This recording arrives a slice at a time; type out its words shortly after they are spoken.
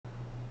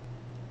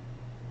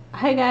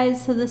Hi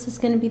guys, so this is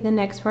going to be the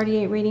next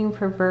 48 reading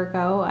for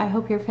Virgo. I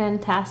hope you're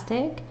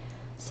fantastic.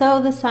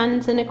 So the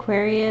sun's in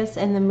Aquarius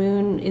and the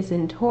moon is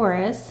in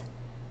Taurus.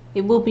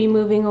 It will be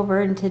moving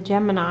over into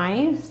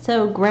Gemini.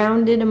 So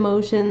grounded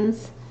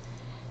emotions,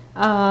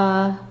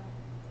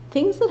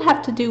 things that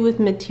have to do with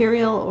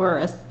material or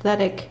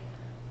aesthetic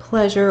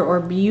pleasure or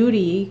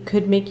beauty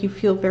could make you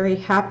feel very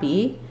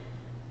happy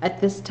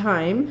at this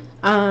time.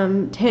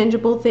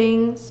 Tangible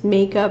things,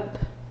 makeup,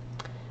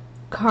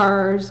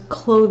 cars,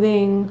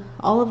 clothing,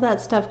 all of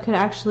that stuff could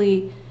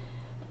actually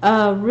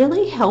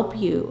really help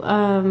you.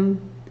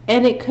 And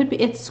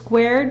it's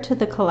squared to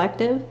the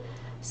collective.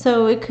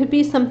 So it could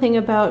be something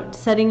about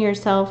setting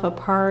yourself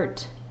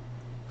apart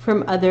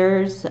from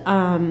others,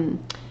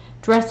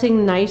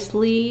 dressing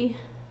nicely.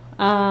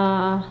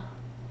 Virgo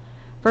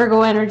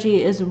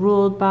energy is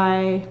ruled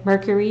by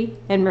Mercury,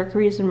 and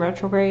Mercury is in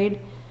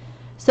retrograde.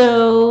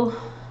 So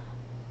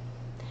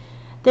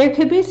there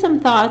could be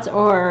some thoughts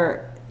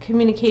or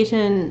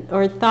communication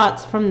or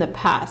thoughts from the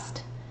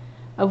past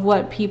of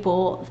what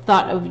people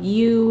thought of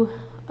you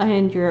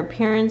and your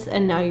appearance,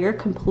 and now you're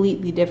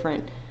completely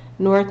different.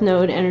 North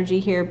Node energy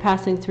here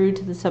passing through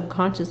to the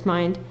subconscious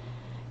mind.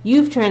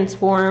 You've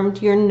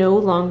transformed. You're no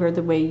longer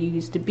the way you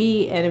used to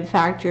be, and in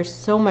fact you're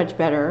so much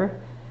better.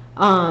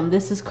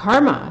 This is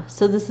karma,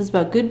 so this is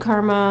about good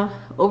karma,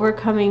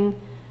 overcoming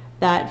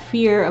that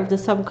fear of the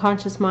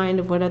subconscious mind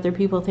of what other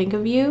people think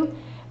of you,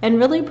 and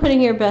really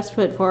putting your best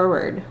foot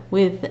forward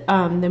with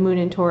the moon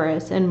in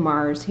Taurus and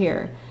Mars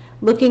here.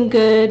 Looking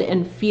good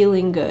and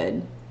feeling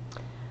good.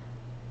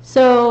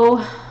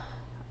 So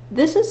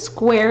this is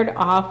squared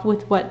off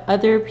with what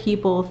other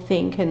people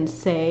think and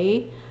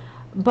say.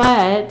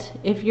 But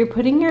if you're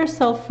putting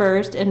yourself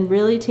first and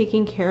really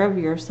taking care of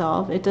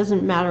yourself, it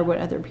doesn't matter what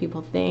other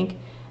people think.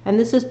 And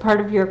this is part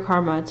of your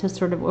karma to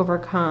sort of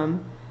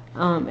overcome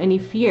any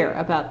fear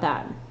about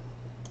that.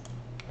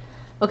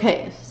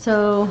 Okay,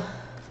 so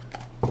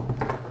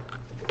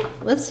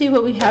let's see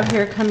what we have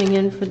here coming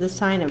in for the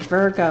sign of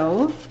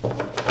Virgo.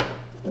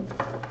 It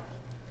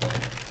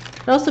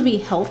could also be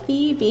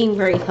healthy, being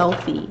very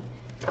healthy.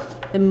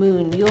 The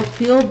moon, you'll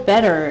feel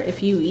better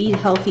if you eat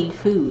healthy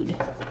food,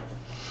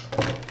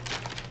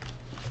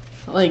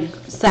 like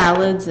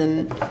salads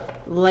and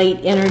light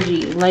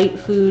energy, light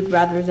food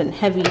rather than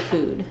heavy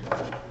food.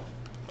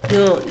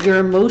 Your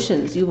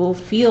emotions, you will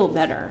feel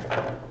better.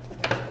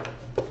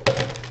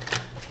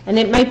 And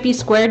it might be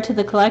squared to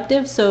the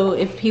collective, so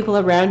if people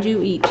around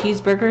you eat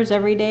cheeseburgers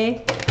every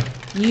day,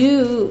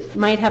 you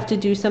might have to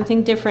do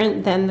something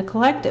different than the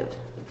collective,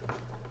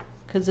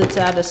 because it's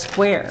at a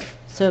square.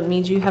 So it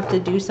means you have to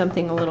do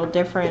something a little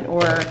different,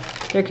 or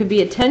there could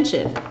be a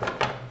tension.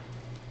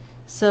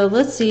 So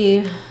let's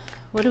see,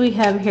 what do we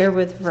have here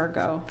with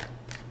Virgo?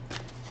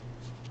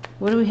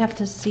 What do we have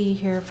to see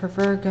here for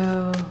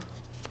Virgo?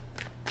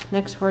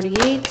 Next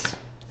 48,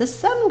 the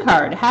Sun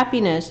card,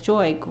 happiness,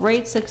 joy,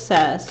 great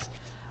success,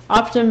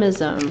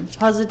 optimism,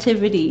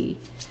 positivity.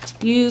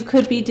 You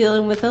could be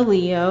dealing with a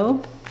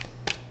Leo.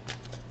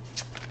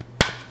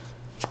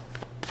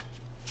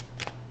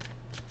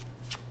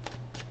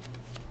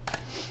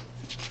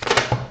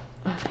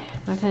 Okay,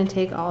 I'm not going to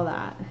take all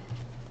that.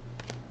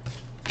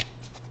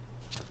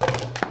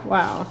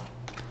 Wow.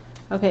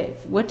 Okay,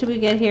 what do we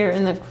get here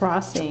in the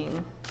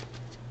crossing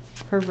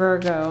for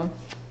Virgo?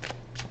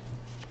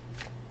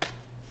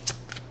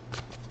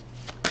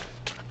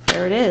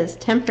 There it is.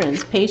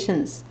 Temperance,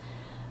 patience,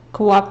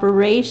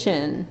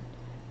 cooperation,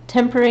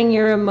 tempering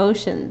your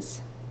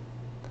emotions,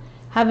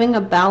 having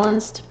a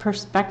balanced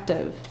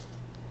perspective.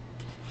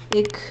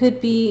 It could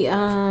be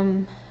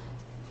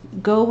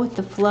go with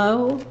the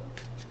flow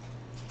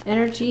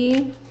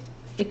energy.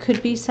 It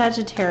could be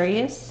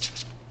Sagittarius.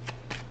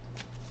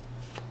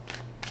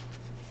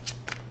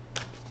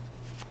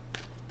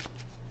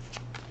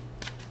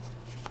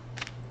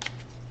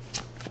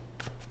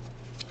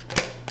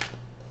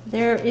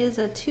 There is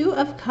a Two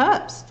of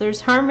Cups. There's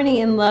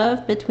harmony and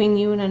love between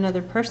you and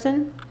another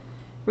person.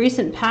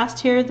 Recent past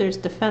here, there's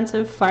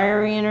defensive,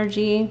 fiery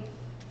energy.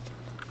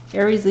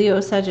 Aries, Leo,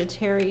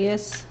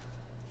 Sagittarius.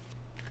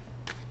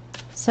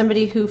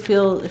 Somebody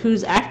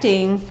who's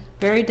acting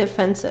very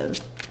defensive.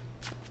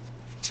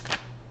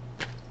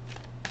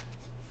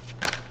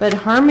 But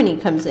harmony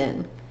comes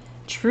in.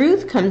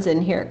 Truth comes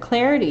in here.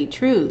 Clarity,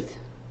 truth,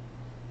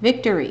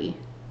 victory.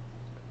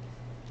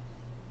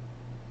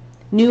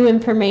 New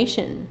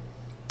information.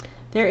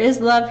 There is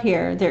love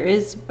here. There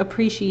is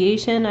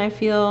appreciation, I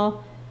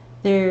feel.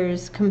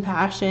 There's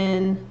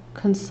compassion,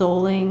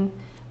 consoling.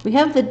 We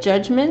have the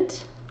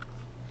Judgment,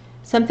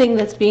 something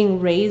that's being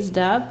raised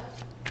up.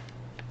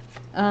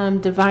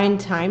 Divine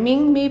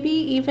timing, maybe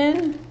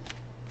even.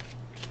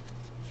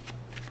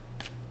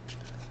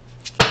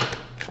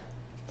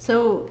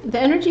 So the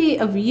energy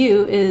of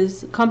you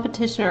is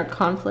competition or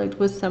conflict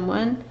with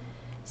someone.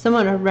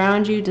 Someone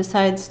around you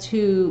decides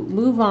to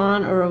move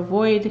on or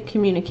avoid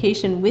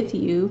communication with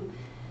you.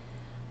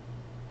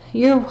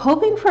 You're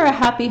hoping for a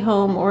happy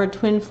home or a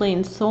twin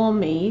flame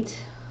soulmate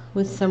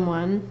with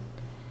someone.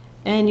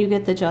 And you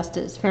get the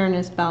justice,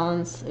 fairness,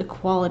 balance,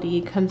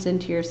 equality comes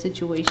into your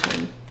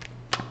situation.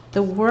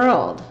 The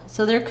World.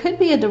 So there could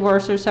be a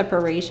divorce or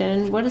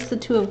separation. What is the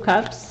Two of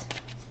Cups?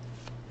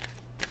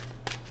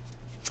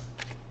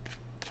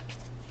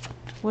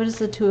 What is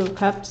the Two of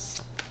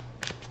Cups?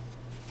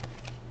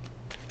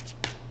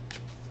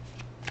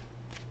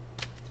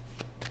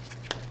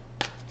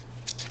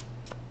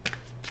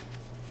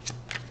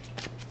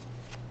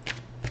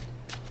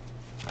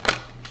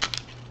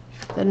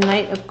 The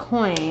Knight of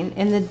Coin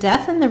and the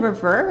Death in the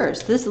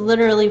reverse. This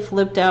literally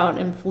flipped out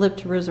and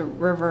flipped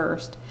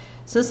reversed.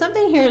 So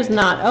something here is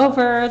not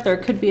over. There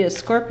could be a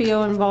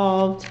Scorpio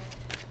involved.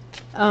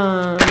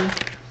 Wow.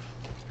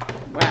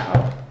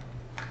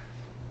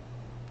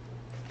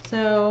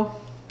 So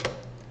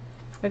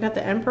I got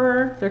the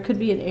Emperor. There could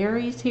be an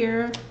Aries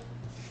here.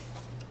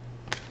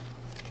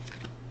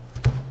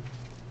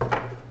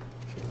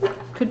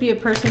 Could be a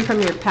person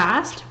from your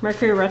past.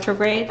 Mercury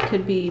retrograde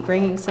could be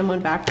bringing someone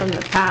back from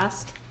the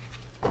past.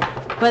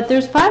 But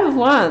there's Five of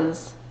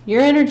Wands.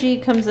 Your energy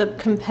comes up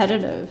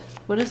competitive.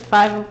 What is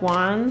Five of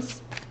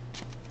Wands?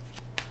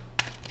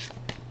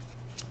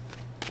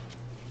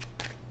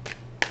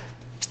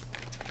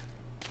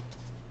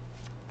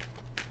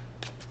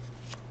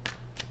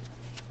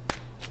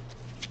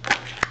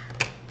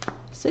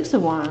 Six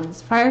of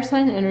Wands. Fire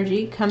sign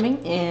energy coming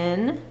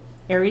in.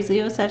 Aries,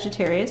 Leo,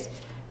 Sagittarius.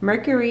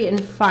 Mercury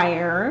and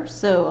fire,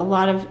 so a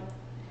lot of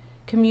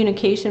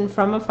communication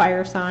from a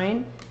fire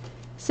sign.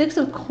 Six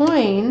of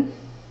Coin,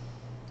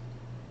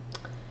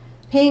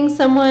 paying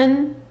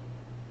someone,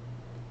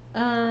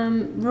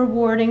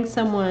 rewarding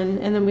someone,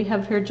 and then we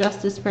have here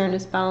justice,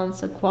 fairness,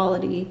 balance,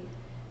 equality.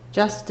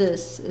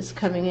 Justice is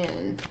coming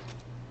in.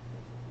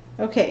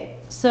 Okay,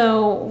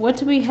 so what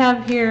do we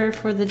have here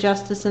for the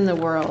justice in the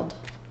world?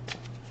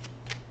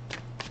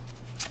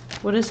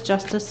 What is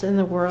justice in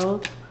the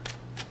world?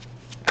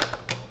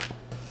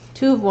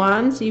 Two of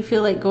Wands, you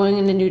feel like going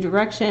in a new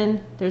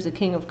direction. There's a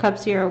King of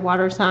Cups here, a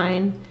water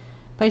sign.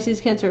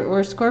 Pisces, Cancer,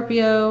 or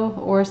Scorpio,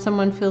 or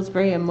someone feels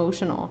very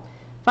emotional.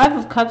 Five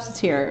of Cups is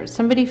here.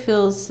 Somebody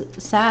feels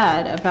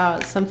sad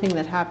about something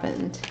that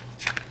happened.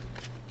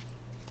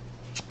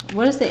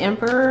 What is the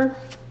Emperor?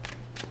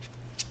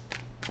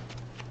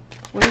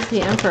 What is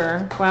the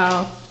Emperor?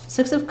 Wow.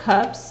 Six of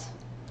Cups.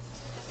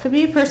 Could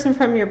be a person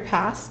from your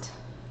past.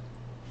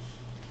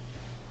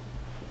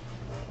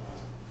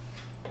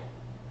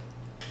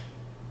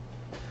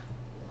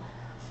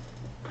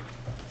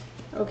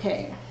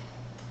 Okay.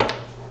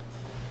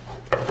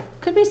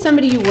 Could be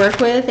somebody you work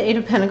with. Eight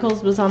of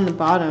Pentacles was on the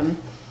bottom.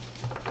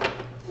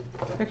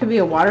 There could be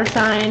a water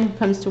sign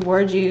comes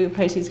towards you.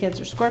 Pisces,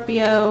 Cancer,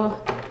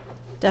 Scorpio.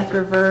 Death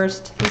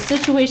reversed. The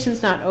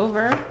situation's not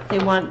over. They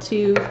want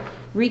to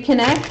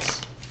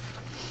reconnect.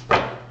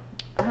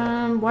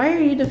 Why are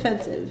you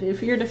defensive?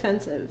 If you're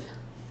defensive.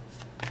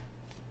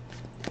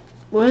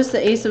 What is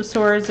the Ace of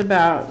Swords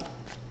about?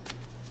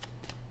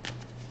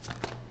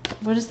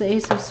 What is the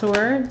Ace of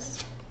Swords?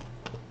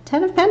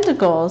 Ten of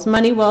Pentacles,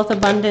 money, wealth,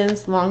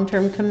 abundance,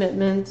 long-term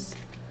commitments.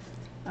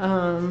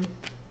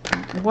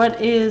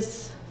 What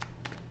is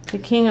the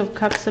King of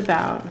Cups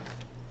about?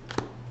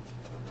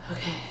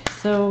 Okay,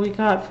 so we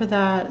got for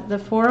that the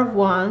Four of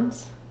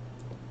Wands,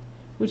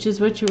 which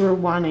is what you were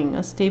wanting,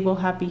 a stable,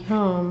 happy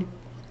home.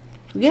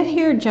 We get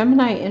here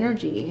Gemini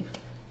energy,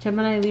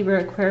 Gemini,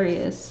 Libra,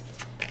 Aquarius,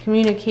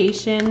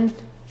 communication,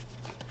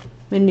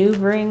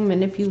 maneuvering,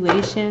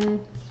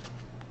 manipulation.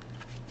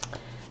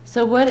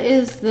 So what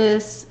is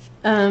this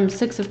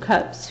Six of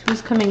Cups?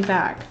 Who's coming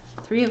back?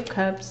 Three of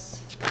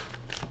Cups,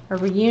 a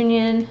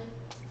reunion,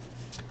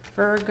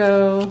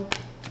 Virgo,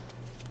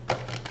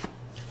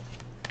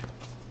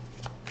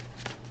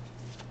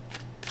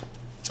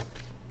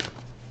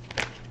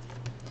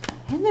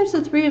 and there's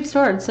a Three of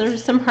Swords. So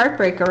there's some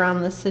heartbreak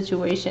around this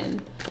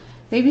situation.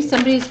 Maybe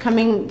somebody's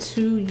coming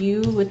to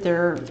you with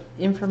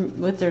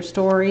their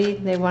story.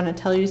 They want to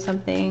tell you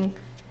something.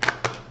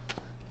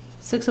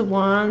 Six of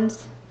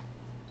Wands.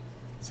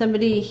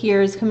 Somebody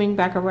here is coming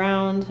back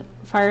around.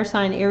 Fire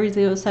sign, Aries,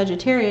 Leo,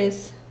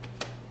 Sagittarius.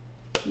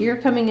 You're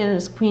coming in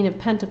as Queen of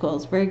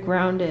Pentacles, very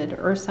grounded,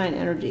 earth sign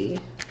energy.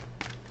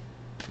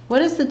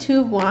 What is the Two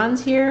of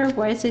Wands here?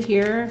 Why is it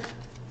here?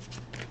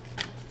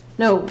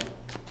 No,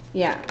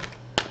 yeah.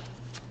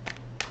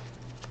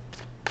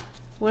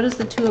 What is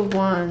the Two of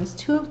Wands?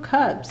 Two of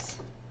Cups.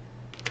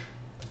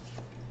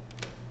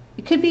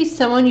 It could be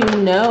someone you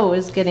know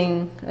is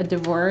getting a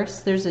divorce.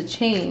 There's a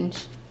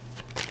change.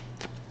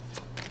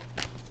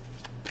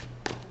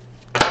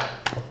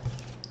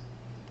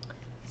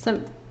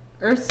 Some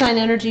earth sign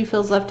energy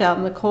feels left out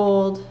in the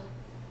cold.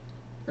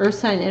 Earth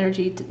sign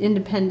energy,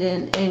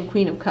 independent, and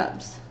Queen of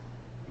Cups.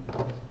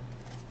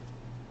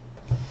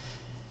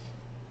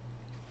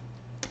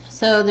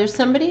 So there's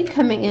somebody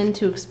coming in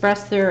to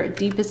express their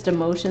deepest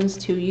emotions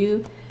to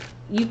you.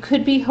 You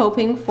could be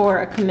hoping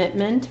for a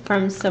commitment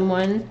from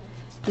someone.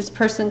 This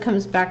person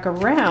comes back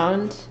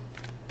around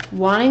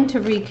wanting to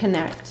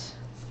reconnect.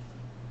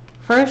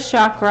 First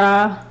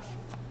chakra,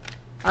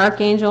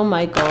 Archangel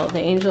Michael, the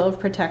angel of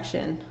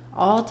protection.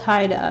 all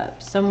tied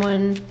up.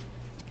 Someone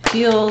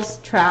feels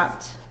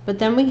trapped. But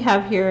then we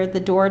have here the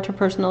door to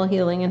personal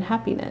healing and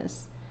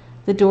happiness.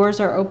 The doors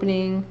are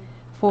opening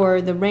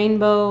for the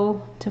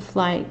rainbow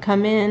to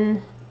come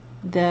in.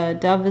 The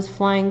dove is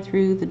flying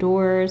through the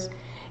doors.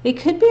 It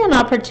could be an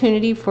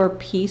opportunity for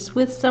peace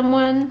with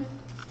someone.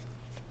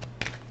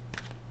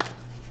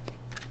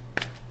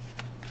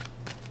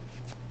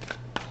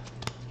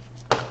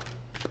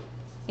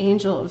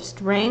 Angel of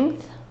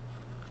strength.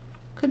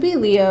 Could be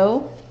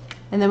Leo.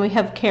 And then we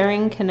have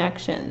caring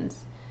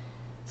connections.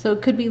 So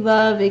it could be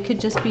love. It could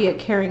just be a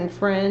caring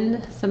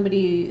friend.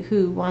 Somebody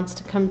who wants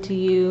to come to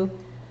you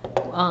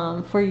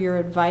for your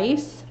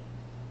advice.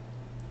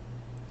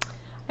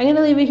 I'm going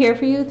to leave it here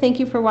for you. Thank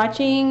you for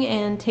watching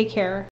and take care.